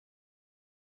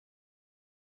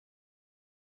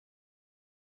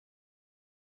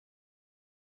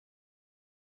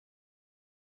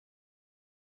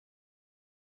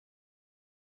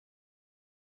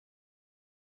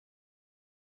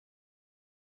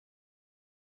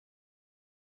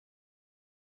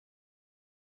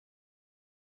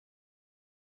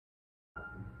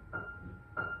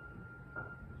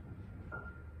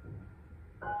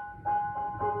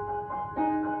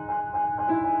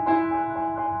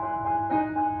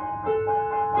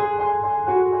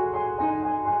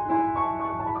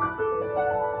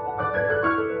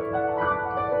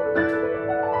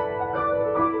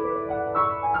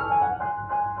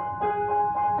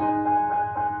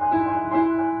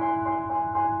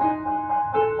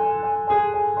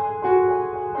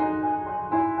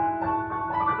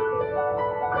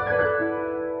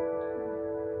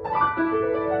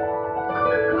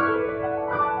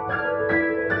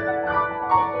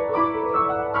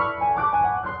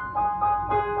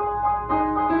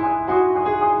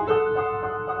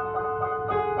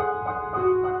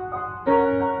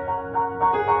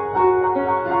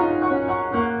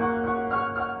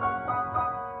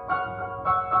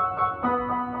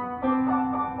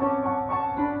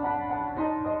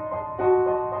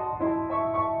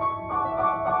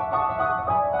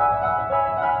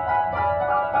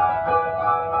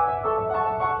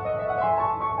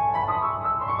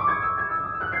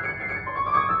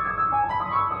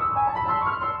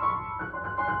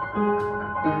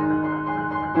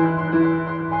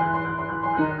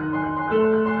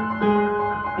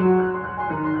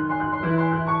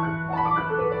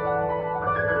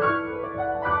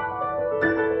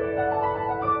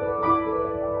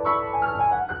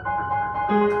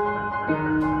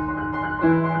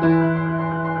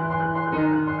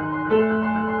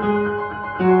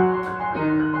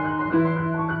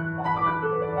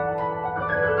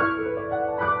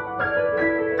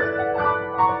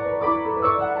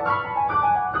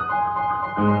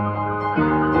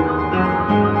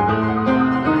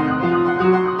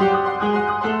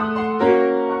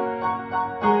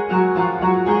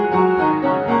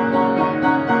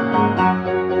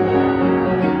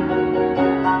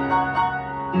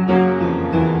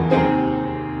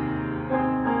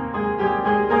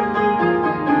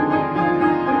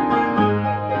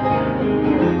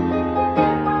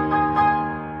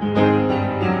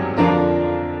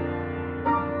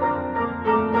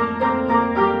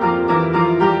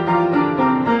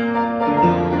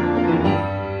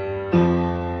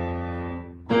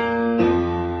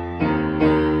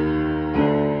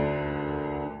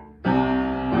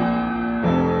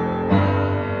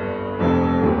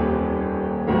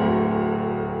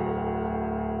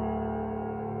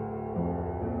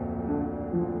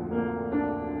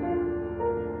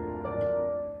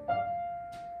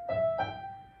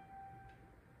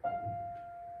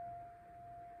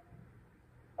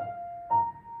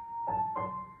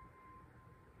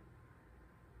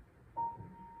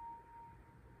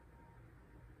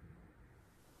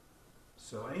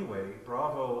So anyway,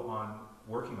 bravo on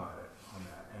working on it, on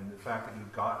that, and the fact that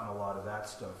you've gotten a lot of that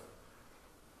stuff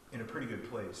in a pretty good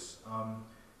place.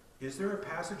 Is there a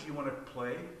passage you want to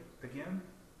play again?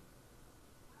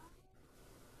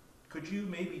 Could you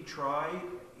maybe try,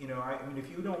 I mean,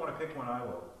 if you don't want to pick one, I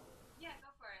will. Yeah, go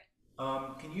for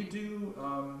it. Can you do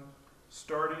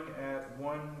starting at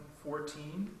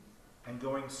 114 and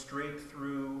going straight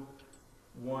through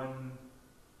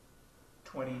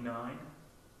 129?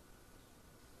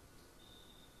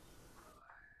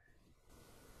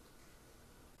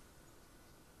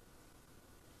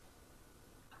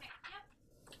 Okay, yep.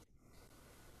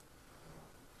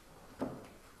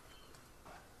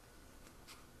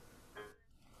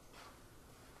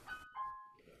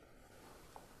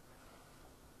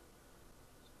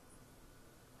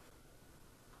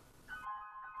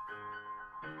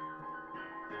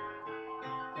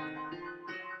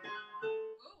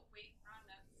 Whoa, wait, wrong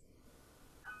notes.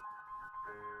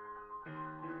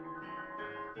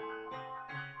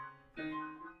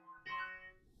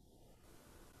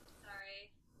 Sorry.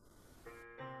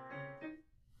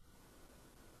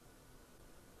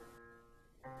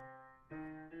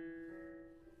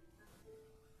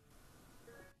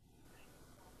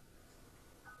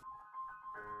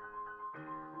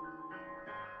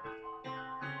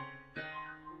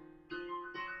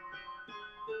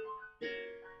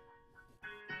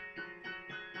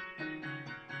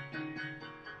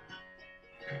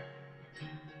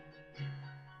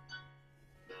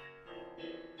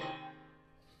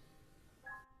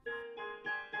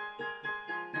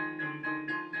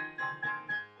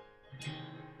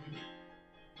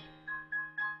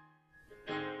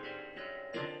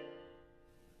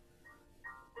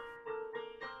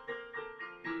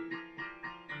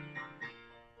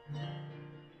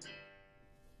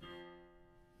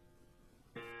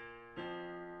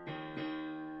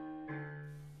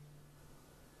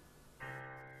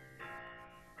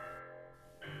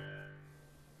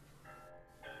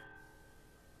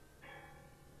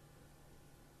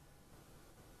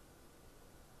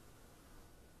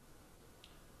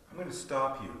 I'm going to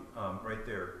stop you right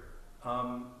there.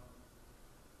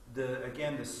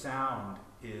 Again, the sound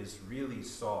is really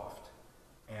soft,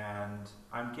 and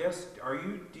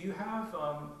do you have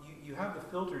you have the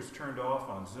filters turned off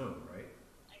on Zoom, right?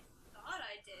 I thought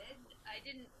I did. I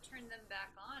didn't turn them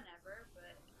back on ever,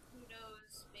 but who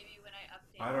knows, maybe when I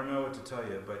update I don't know what to tell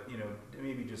you, but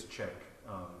maybe just check.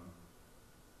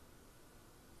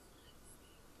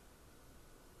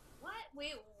 What?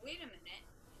 Wait a minute.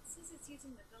 It says it's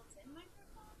using the built-in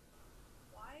microphone?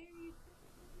 Why are you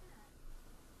doing that?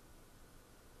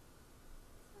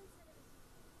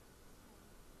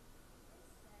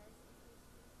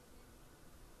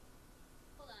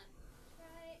 Hold on.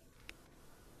 Try.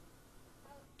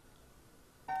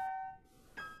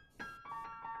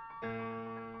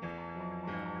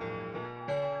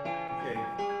 Okay,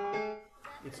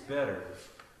 it's better.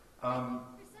 For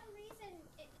some reason,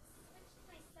 it switched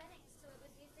my settings, so it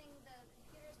was using the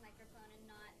computer's microphone and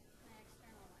not my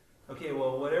external one. Okay,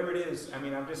 well, whatever it is, I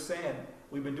mean, I'm just saying,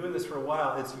 we've been doing this for a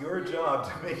while. It's your job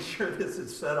to make sure this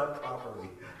is set up properly.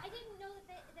 I didn't know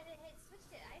that it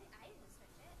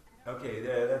Okay,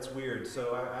 yeah, that's weird.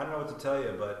 So I don't know what to tell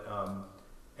you, but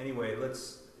anyway,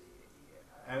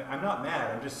 I'm not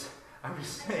mad. I'm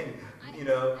just saying, you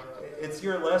know, it's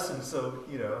your lesson, so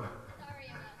you know. Sorry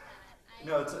about that.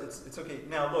 No, it's okay.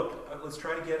 Now look, let's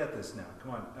try to get at this now.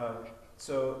 Come on.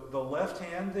 So the left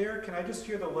hand there. Can I just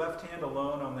hear the left hand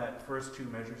alone on that first two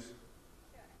measures?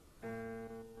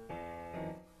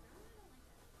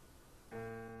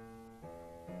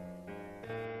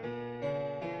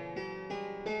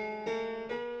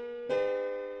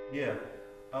 Yeah.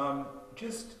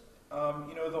 Just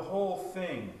you know, the whole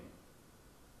thing.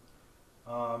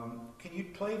 Can you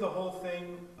play the whole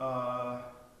thing?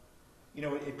 You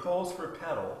know, it calls for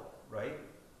pedal, right?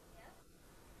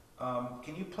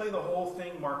 Can you play the whole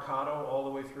thing marcato all the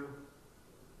way through?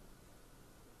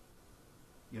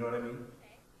 You know what I mean?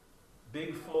 Okay.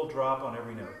 Big full drop on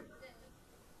every note.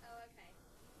 Oh,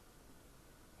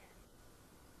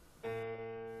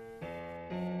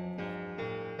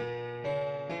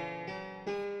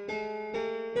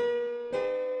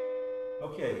 okay.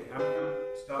 Okay,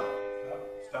 stop.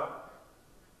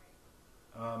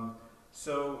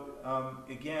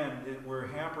 Again, we're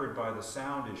hampered by the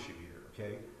sound issue here,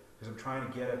 okay? Because I'm trying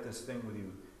to get at this thing with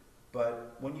you.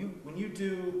 But when you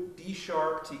do D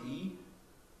sharp to E,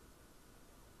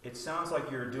 it sounds like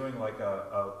you're doing like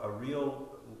a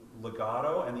real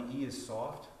legato, and the E is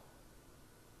soft.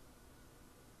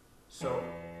 So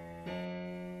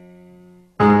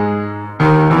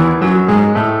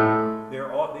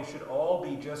they should all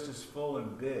be just as full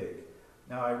and big.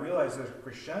 Now I realize there's a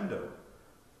crescendo,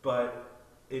 but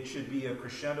it should be a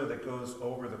crescendo that goes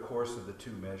over the course of the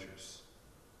two measures.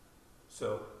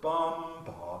 So bum,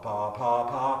 pa, pa, pa,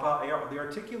 pa, pa. The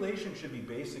articulation should be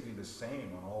basically the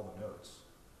same on all the notes.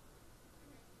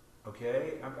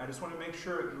 Okay? I just want to make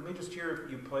sure. Let me just hear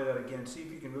if you play that again. See if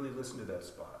you can really listen to that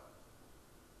spot.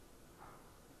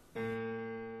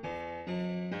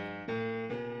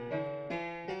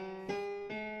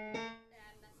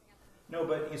 No,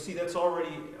 but you see, that's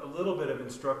already a little bit of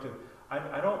instructive.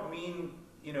 I don't mean,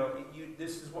 you know,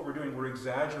 this is what we're doing. We're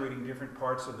exaggerating different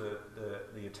parts of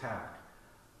the attack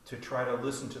to try to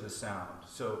listen to the sound.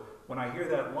 So when I hear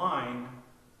that line,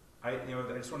 I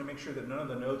just want to make sure that none of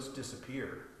the notes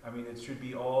disappear. I mean, it should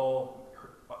be all,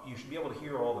 you should be able to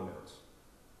hear all the notes.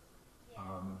 Yeah.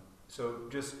 So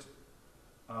just,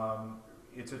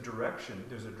 it's a direction,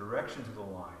 there's a direction to the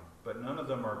line, but none of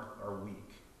them are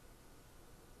weak.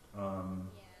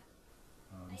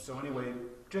 So anyway,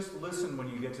 just listen when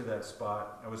you get to that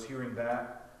spot. I was hearing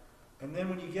that. And then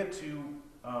when you get to,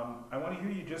 I want to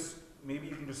hear you just, maybe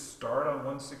you can just start on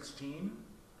 116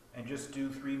 and just do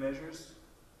 3 measures.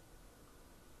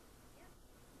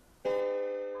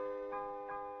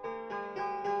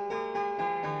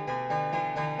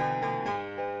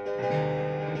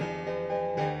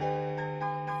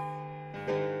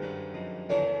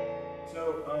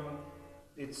 So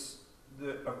it's,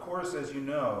 of course, as you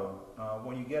know,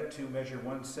 when you get to measure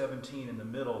 117 in the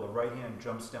middle, the right hand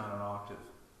jumps down an octave.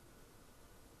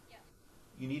 Yeah.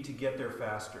 You need to get there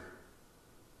faster.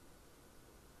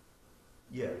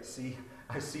 Yeah, see,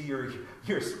 I see your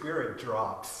spirit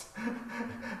drops.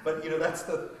 But, you know, that's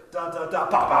the da da da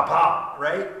pa pa pa,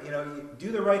 right? You know, you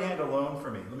do the right hand alone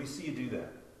for me. Let me see you do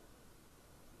that.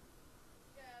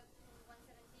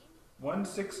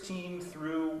 116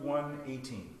 through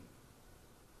 118.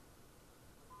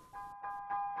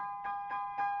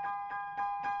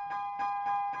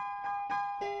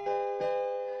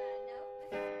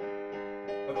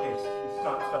 No. Okay,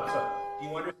 stop. Do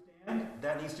you understand?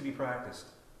 That needs to be practiced.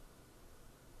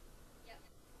 Yep.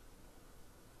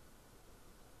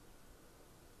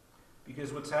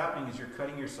 Because what's happening is you're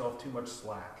cutting yourself too much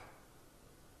slack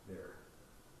there.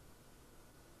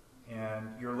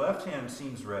 And your left hand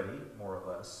seems ready, more or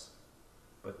less,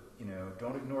 but, you know,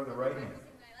 don't ignore the right hand.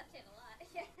 My left hand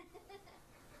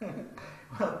a lot.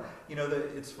 Well, you know,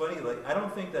 it's funny, like, I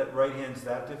don't think that right hand's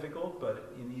that difficult,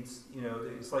 but it needs, you know,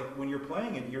 it's like when you're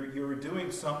playing it, you're doing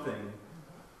something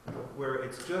where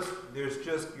it's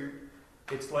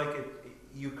like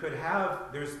you could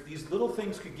have, these little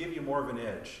things could give you more of an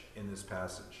edge in this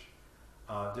passage.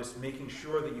 Just making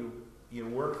sure that you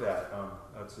work that,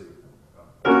 let's see.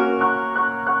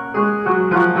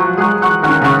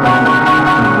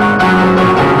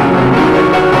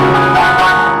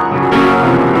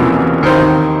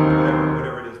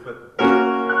 Whatever it is, but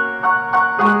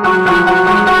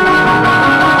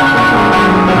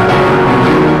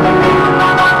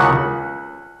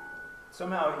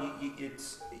somehow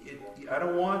I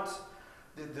don't want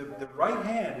the right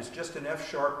hand is just an F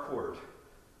sharp chord.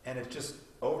 And it's just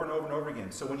over and over and over again.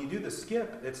 So when you do the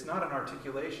skip, it's not an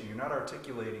articulation. You're not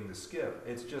articulating the skip.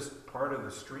 It's just part of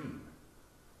the stream.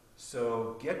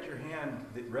 So get your hand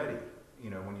ready,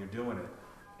 when you're doing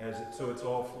it, so it's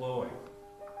all flowing.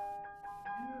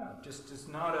 Yeah, just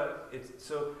not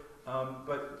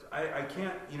but I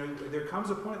can't, there comes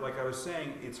a point, like I was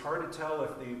saying, it's hard to tell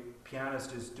if the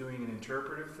pianist is doing an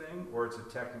interpretive thing or it's a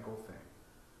technical thing.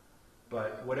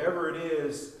 But whatever it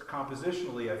is,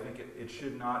 compositionally, I think it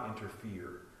should not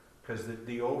interfere. Because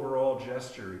the overall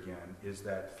gesture, again, is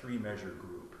that three-measure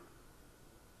group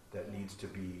that needs to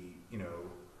be,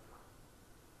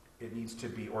 it needs to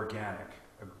be organic,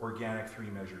 an organic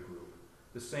three-measure group.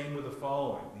 The same with the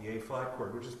following, the A-flat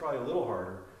chord, which is probably a little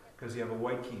harder because you have a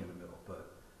white key in the middle.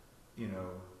 But,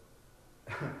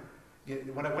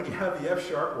 when you have the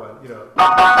F-sharp one,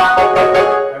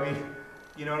 I mean,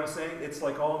 you know what I'm saying? It's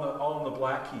like all in the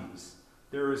black keys.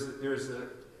 There's a,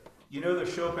 the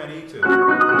Chopin etude,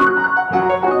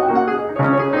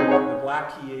 the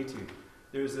black key etude.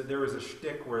 There was a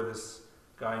shtick where this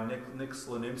guy Nick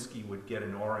Slanimsky would get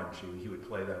an orange. He would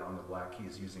play that on the black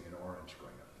keys using an orange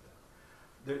going up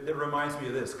and down. That reminds me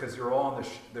of this because you're all on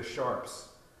the sharps.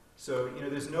 So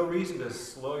there's no reason to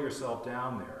slow yourself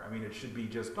down there. I mean, it should be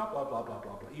just blah blah blah blah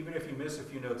blah blah. Even if you miss a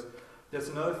few notes. That's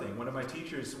another thing. One of my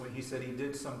teachers, when he said he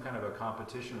did some kind of a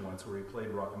competition once where he played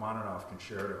Rachmaninoff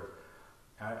concerto.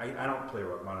 I don't play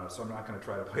Rachmaninoff, so I'm not going to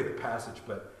try to play the passage,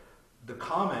 but the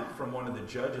comment from one of the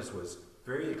judges was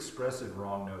very expressive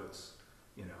wrong notes,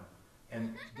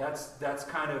 and that's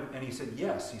kind of, and he said,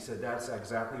 yes, he said, that's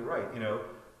exactly right.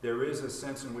 There is a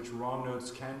sense in which wrong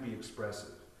notes can be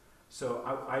expressive. So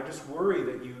I just worry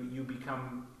that you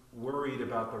become worried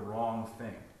about the wrong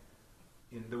thing.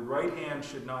 The right hand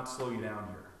should not slow you down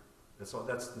here.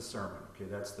 That's the sermon.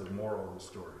 Okay, that's the moral of the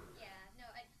story. Yeah, no,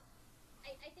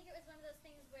 I think it was one of those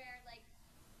things where, like,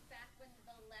 back when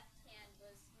the left hand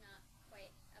was not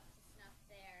quite up to snuff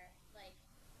there, like,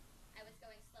 I was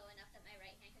going slow enough that my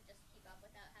right hand could just keep up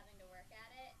without having to work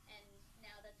at it, and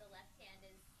now that the left hand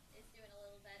is doing a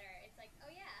little better, it's like,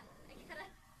 oh yeah, I gotta...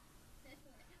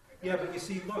 Yeah, but you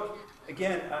see, look,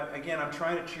 again, I'm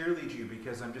trying to cheerlead you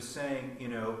because I'm just saying,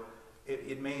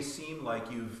 it may seem like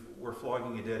we're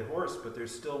flogging a dead horse, but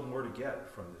there's still more to get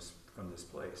from this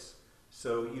place.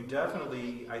 So you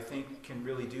definitely, I think, can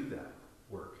really do that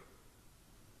work.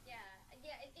 Yeah.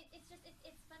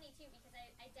 It's funny too because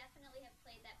I definitely have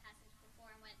played that passage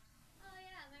before and went, oh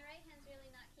yeah, my right hand's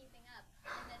really not keeping up,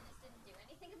 and then just didn't do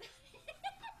anything about it.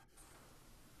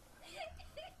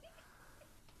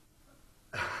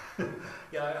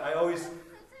 Yeah, I always. Sometimes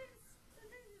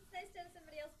it's nice to have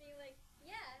somebody else being like,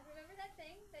 yeah, remember that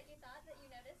thing that you thought that you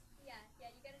noticed? Yeah,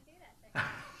 you got to do that thing.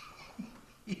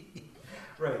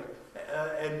 Right,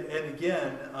 and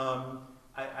again,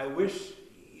 I wish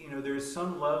there's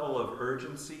some level of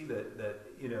urgency that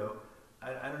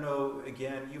I don't know.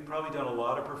 Again, you've probably done a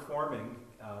lot of performing,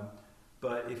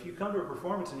 but if you come to a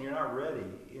performance and you're not ready,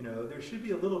 there should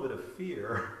be a little bit of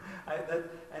fear.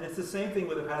 And it's the same thing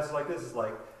with a passage like this. It's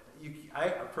like.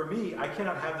 For me, I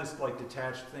cannot have this like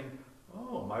detached thing.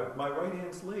 Oh, my right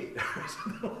hand's late.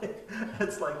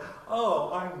 It's like,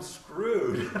 oh, I'm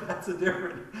screwed. That's a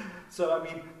different. So I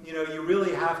mean, you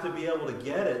really have to be able to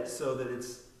get it so that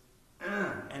it's.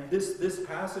 And this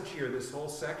passage here, this whole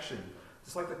section,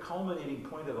 it's like the culminating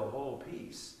point of the whole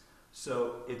piece.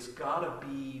 So it's got to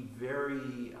be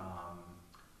very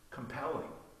compelling.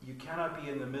 You cannot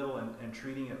be in the middle and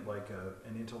treating it like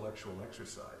an intellectual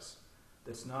exercise.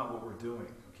 That's not what we're doing,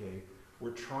 okay? We're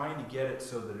trying to get it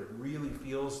so that it really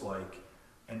feels like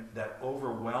that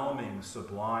overwhelming,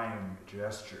 sublime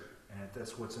gesture. And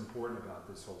that's what's important about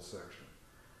this whole section.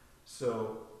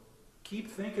 So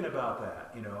keep thinking about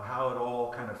that, how it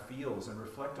all kind of feels and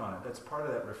reflect on it. That's part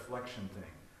of that reflection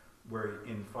thing, where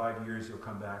in 5 years you'll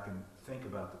come back and think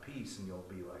about the piece and you'll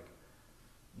be like,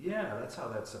 yeah, that's how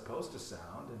that's supposed to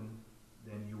sound. And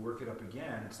then you work it up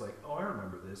again. It's like, oh, I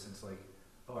remember this. And it's like,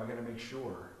 oh, I got to make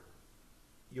sure.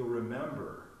 You'll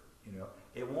remember,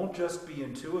 It won't just be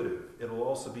intuitive. It'll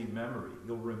also be memory.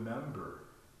 You'll remember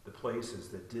the places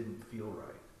that didn't feel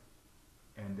right.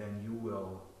 And then you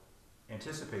will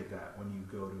anticipate that when you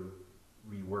go to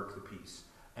rework the piece.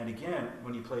 And again,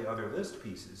 when you play other Liszt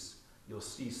pieces, you'll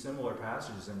see similar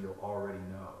passages and you'll already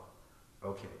know,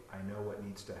 okay, I know what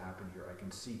needs to happen here. I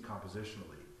can see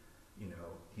compositionally,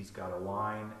 he's got a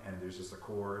line and there's just a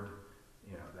chord,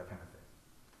 that kind of thing.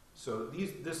 So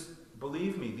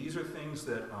believe me, these are things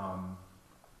that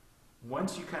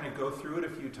once you kind of go through it a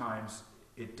few times,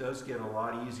 it does get a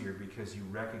lot easier because you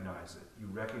recognize it. You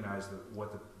recognize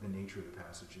what the nature of the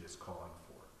passage is calling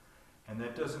for. And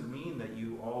that doesn't mean that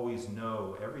you always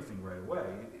know everything right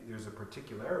away. There's a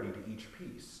particularity to each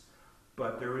piece.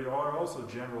 But there are also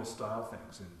general style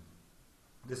things. And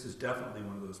this is definitely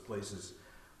one of those places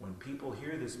when people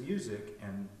hear this music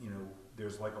and,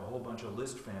 there's like a whole bunch of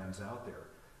Liszt fans out there,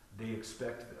 they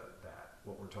expect that,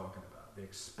 what we're talking about. They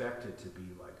expect it to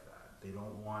be like that. They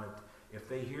don't want it, if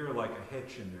they hear like a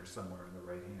hitch in there somewhere in the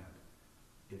right hand,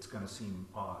 it's going to seem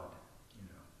odd,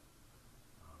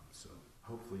 so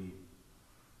hopefully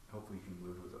you can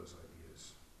live with those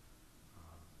ideas.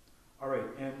 All right,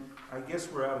 and I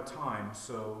guess we're out of time,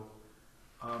 so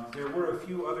there were a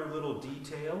few other little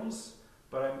details,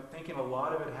 but I'm thinking a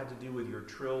lot of it had to do with your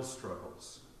trill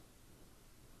struggles.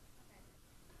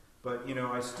 But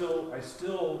I still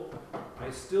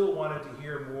wanted to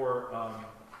hear more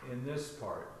in this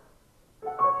part.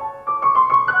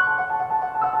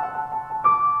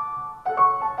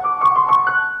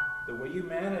 The way you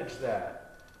manage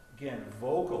that, again,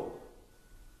 vocal.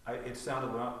 It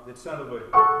sounded like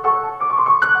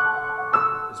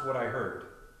is what I heard.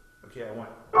 Okay, I went.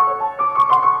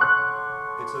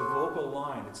 It's a vocal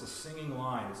line. It's a singing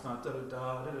line. It's not da da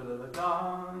da da da da da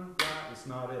da. It's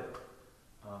not it.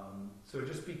 So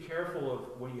just be careful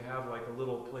of when you have like a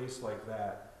little place like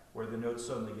that where the notes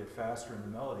suddenly get faster in the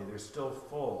melody. They're still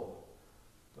full.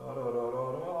 Da da da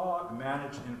da da.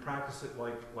 Manage and practice it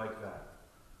like that.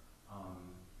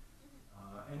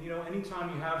 And anytime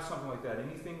you have something like that,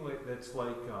 anything that's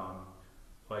like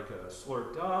a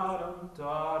slur, da-dum,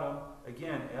 da-dum,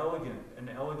 again, an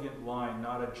elegant line,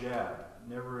 not a jab,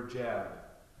 never a jab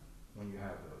when you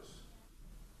have those.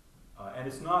 And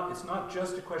it's not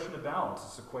just a question of balance,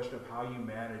 it's a question of how you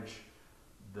manage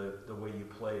the way you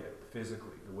play it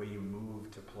physically, the way you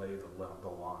move to play the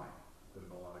line, the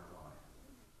melodic line.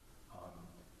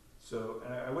 So,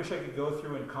 and I wish I could go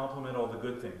through and compliment all the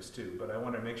good things too, but I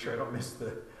want to make sure I don't miss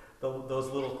those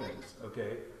little things,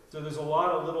 okay? So there's a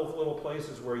lot of little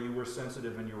places where you were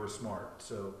sensitive and you were smart,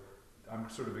 so I'm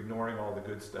sort of ignoring all the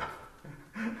good stuff.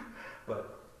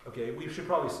 But, okay, we should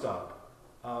probably stop.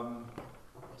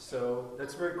 So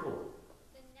that's very cool.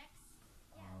 The next,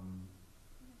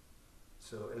 yeah.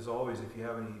 So as always, if you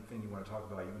have anything you want to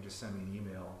talk about, you can just send me an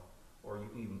email, or you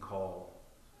can even call.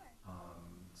 Sure.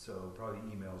 So probably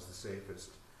email is the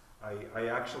safest. I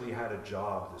actually had a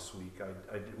job this week.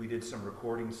 We did some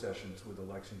recording sessions with the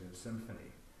Lexington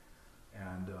Symphony.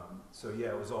 And so yeah,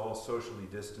 it was all socially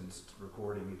distanced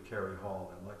recording at Cary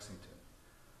Hall in Lexington.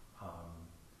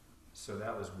 So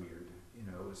that was weird.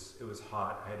 It was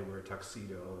hot. I had to wear a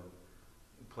tuxedo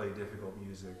and play difficult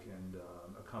music and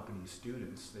accompany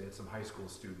students. They had some high school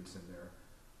students in there.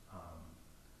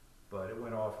 But it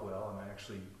went off well,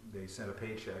 and they sent a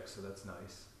paycheck, so that's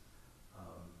nice.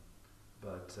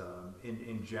 But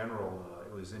in general,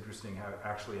 it was interesting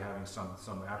actually having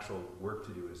some actual work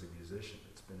to do as a musician.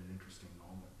 It's been an interesting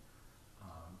moment.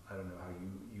 I don't know how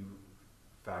you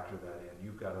factor that in.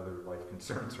 You've got other life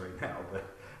concerns right now, but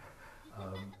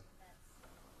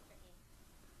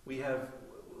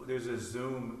there's a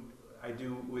Zoom. I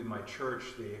do with my church.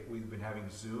 We've been having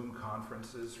Zoom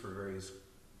conferences for various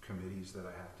committees that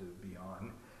I have to be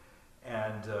on.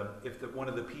 And if one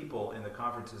of the people in the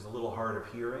conference is a little hard of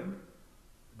hearing,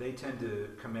 they tend to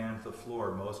command the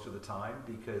floor most of the time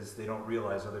because they don't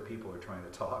realize other people are trying to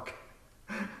talk.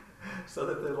 So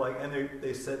that they're like, and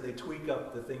they said they tweak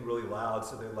up the thing really loud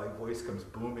so their voice comes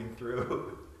booming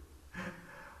through.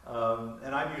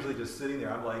 And I'm usually just sitting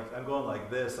there. I'm going like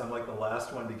this. I'm like the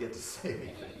last one to get to say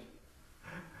anything,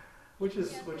 which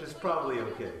is probably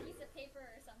okay. Piece of paper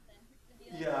or something.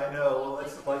 Yeah, I know. Well,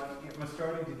 it's like I'm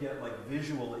starting to get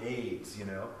visual aids.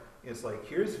 It's like,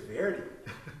 here's Verdi.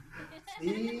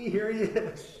 See, here he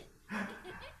is.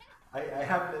 I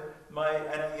have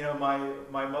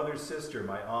my mother's sister,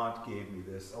 my aunt, gave me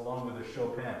this along with a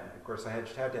Chopin. Of course, I had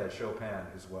to have Chopin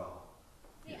as well.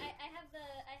 See, I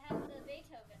have the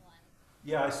Beethoven one.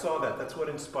 Yeah, I saw that. That's what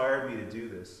inspired me to do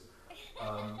this.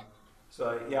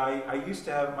 I used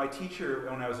to have my teacher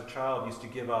when I was a child used to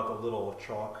give out the little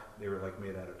chalk. They were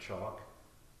made out of chalk.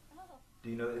 Oh. Do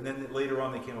you know? And then later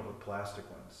on, they came up with plastic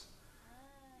ones.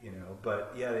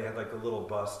 But yeah, they had the little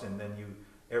bust, and then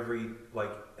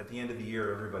at the end of the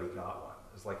year, everybody got one.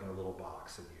 It was in a little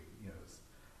box, and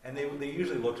and they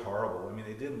usually looked horrible. I mean,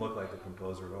 they didn't look like the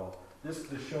composer at all. The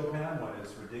Chopin one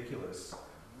is ridiculous.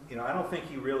 I don't think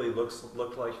he really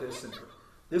looked like this. And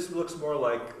this looks more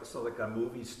like a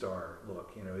movie star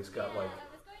look. He's got I was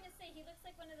going to say he looks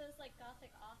like one of those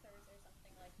Gothic authors or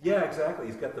something like that. Yeah, exactly.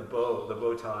 He's got the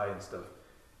bow tie and stuff.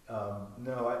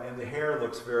 And the hair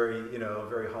looks very,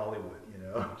 very Hollywood,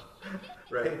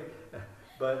 right?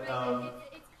 But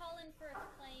it's Colin Firth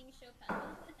playing Chopin.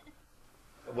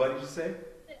 What did you say?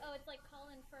 Oh, it's like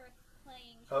Colin Firth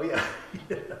playing. Oh yeah,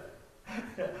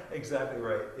 yeah. Exactly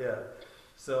right. Yeah.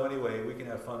 So anyway, we can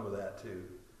have fun with that too.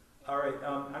 All right,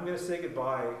 I'm going to say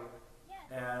goodbye, Yes.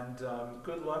 and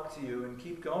good luck to you, and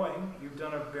keep going. You've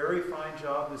done a very fine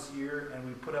job this year, and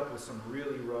we put up with some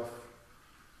really rough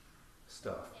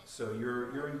stuff. So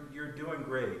you're doing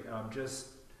great. Just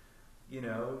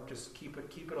just keep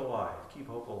it alive. Keep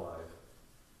hope alive.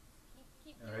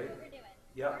 Keep All doing right. what we're doing.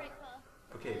 Yeah. All right, Paul.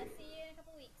 Okay. See you in a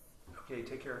couple weeks. Okay.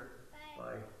 Take care. Bye.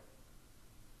 Bye.